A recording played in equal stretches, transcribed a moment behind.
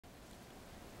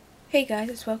Hey guys,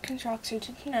 it's Welcome to Rock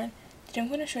 229. Today I'm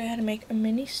going to show you how to make a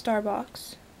mini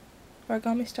Starbucks,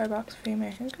 origami Starbucks for your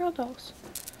American Girl dolls.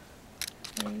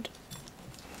 And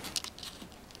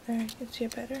there you can see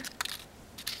it better.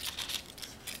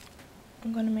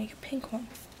 I'm going to make a pink one.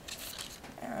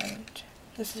 And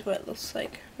this is what it looks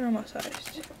like, normal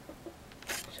sized.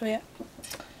 So yeah,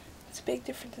 it's a big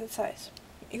difference in size.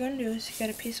 What you're going to do is you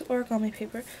get a piece of origami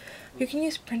paper. You can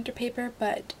use printer paper,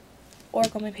 but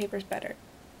origami paper is better.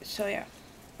 So yeah,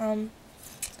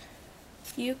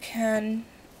 you can,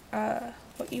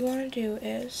 what you want to do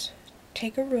is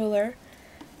take a ruler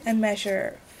and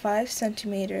measure 5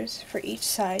 centimeters for each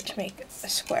side to make a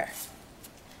square.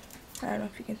 I don't know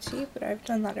if you can see, but I've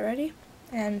done that already.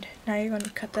 And now you're going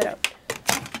to cut that out.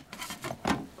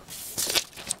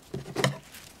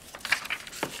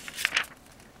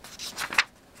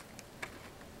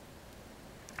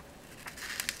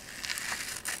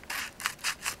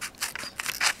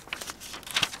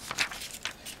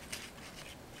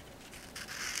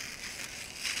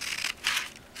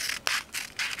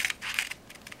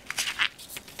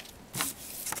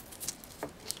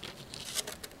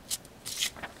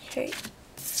 Okay,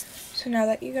 so now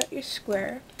that you got your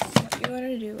square, what you're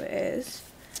going to do is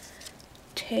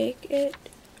take it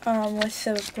with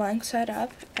the blank side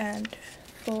up and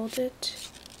fold it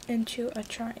into a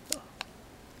triangle.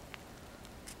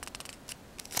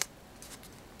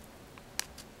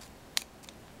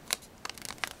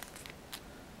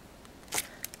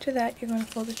 To that, you're going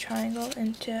to fold the triangle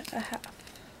into a half.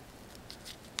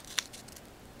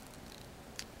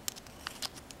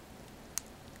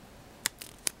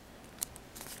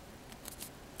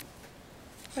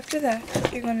 After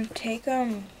that, you're going to take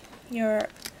your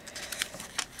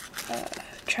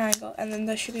triangle, and then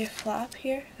there should be a flap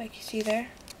here, like you see there.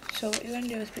 So what you're going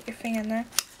to do is put your finger in there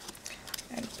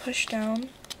and push down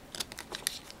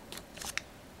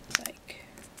like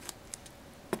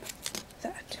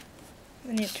that.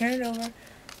 Then you turn it over,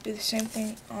 do the same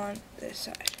thing on this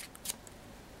side.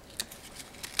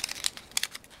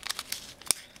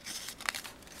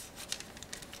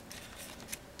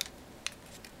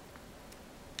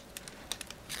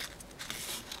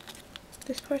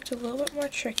 This part's a little bit more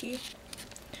tricky,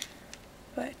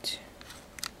 but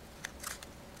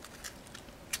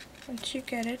once you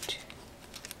get it,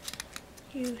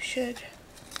 you should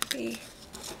be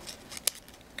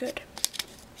good.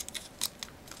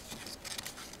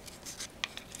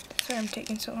 Sorry I'm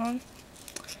taking so long.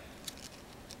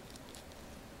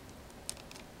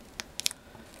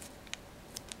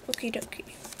 Okie dokie.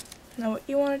 Now what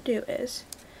you want to do is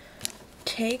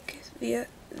take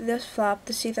this flap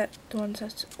to see that the ones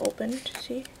that's opened,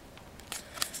 see?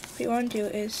 What you want to do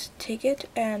is take it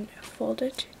and fold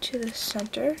it to the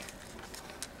center,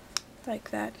 like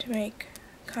that, to make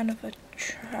kind of a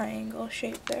triangle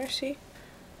shape there, see?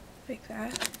 Like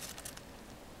that.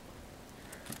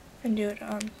 And do it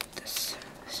on this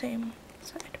same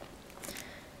side.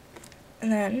 And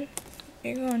then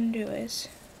what you're going to do is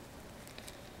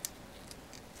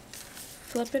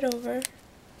flip it over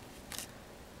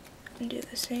and do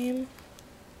the same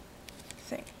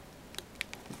thing.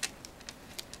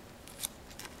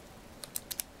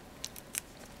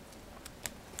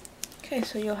 Okay,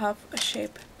 so you'll have a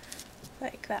shape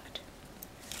like that.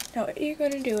 Now what you're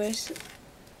going to do is,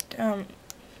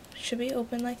 should be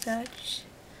open like that.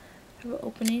 Have an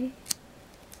opening.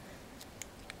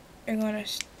 You're going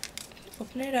to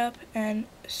open it up and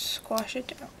squash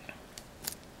it down.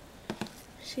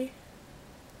 See?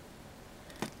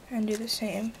 And do the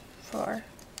same for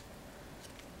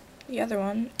the other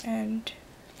one, and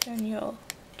then you'll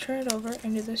turn it over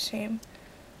and do the same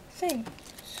thing.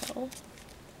 So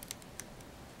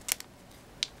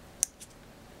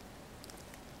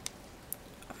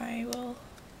I will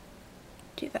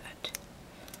do that.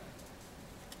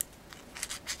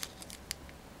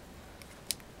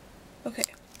 Okay,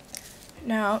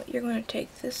 now you're going to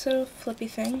take this little flippy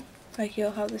thing, like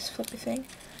you'll have this flippy thing,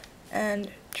 and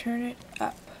turn it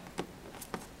up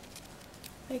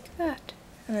like that,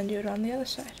 and then do it on the other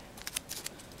side.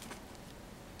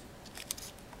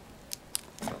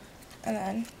 And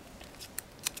then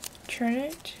turn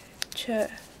it to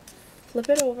flip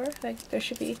it over, like there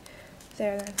should be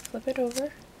there, then flip it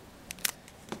over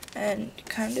and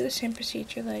kind of do the same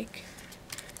procedure, like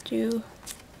do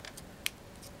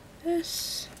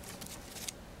this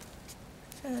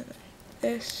and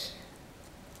this,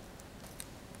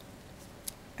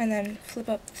 and then flip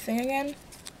up the thing again,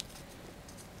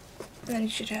 and then you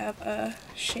should have a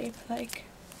shape like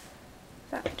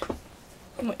that.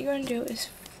 And what you're going to do is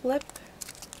flip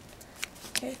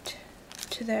it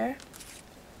to there,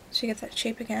 so you get that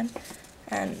shape again,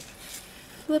 and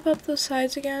flip up those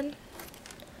sides again.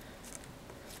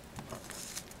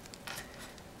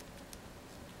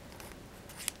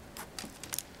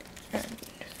 And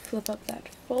flip up that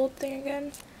fold thing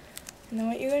again. And then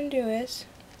what you're going to do is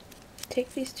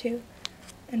take these two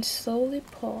and slowly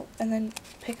pull, and then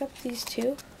pick up these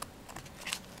two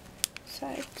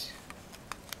sides.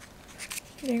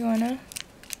 You're going to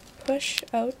push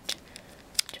out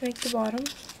to make the bottom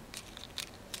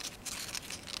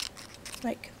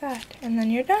like that, and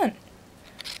then you're done.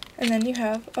 And then you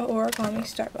have a origami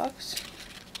Starbucks.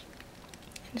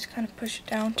 Just kind of push it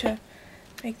down to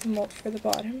make the mold for the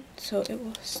bottom so it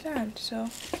will stand. So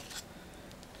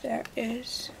there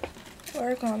is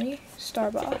origami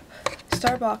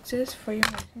Starboxes for your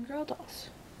American Girl dolls.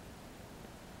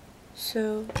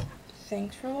 So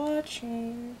thanks for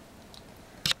watching.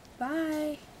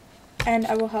 Bye. And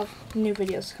I will have new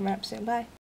videos coming up soon. Bye.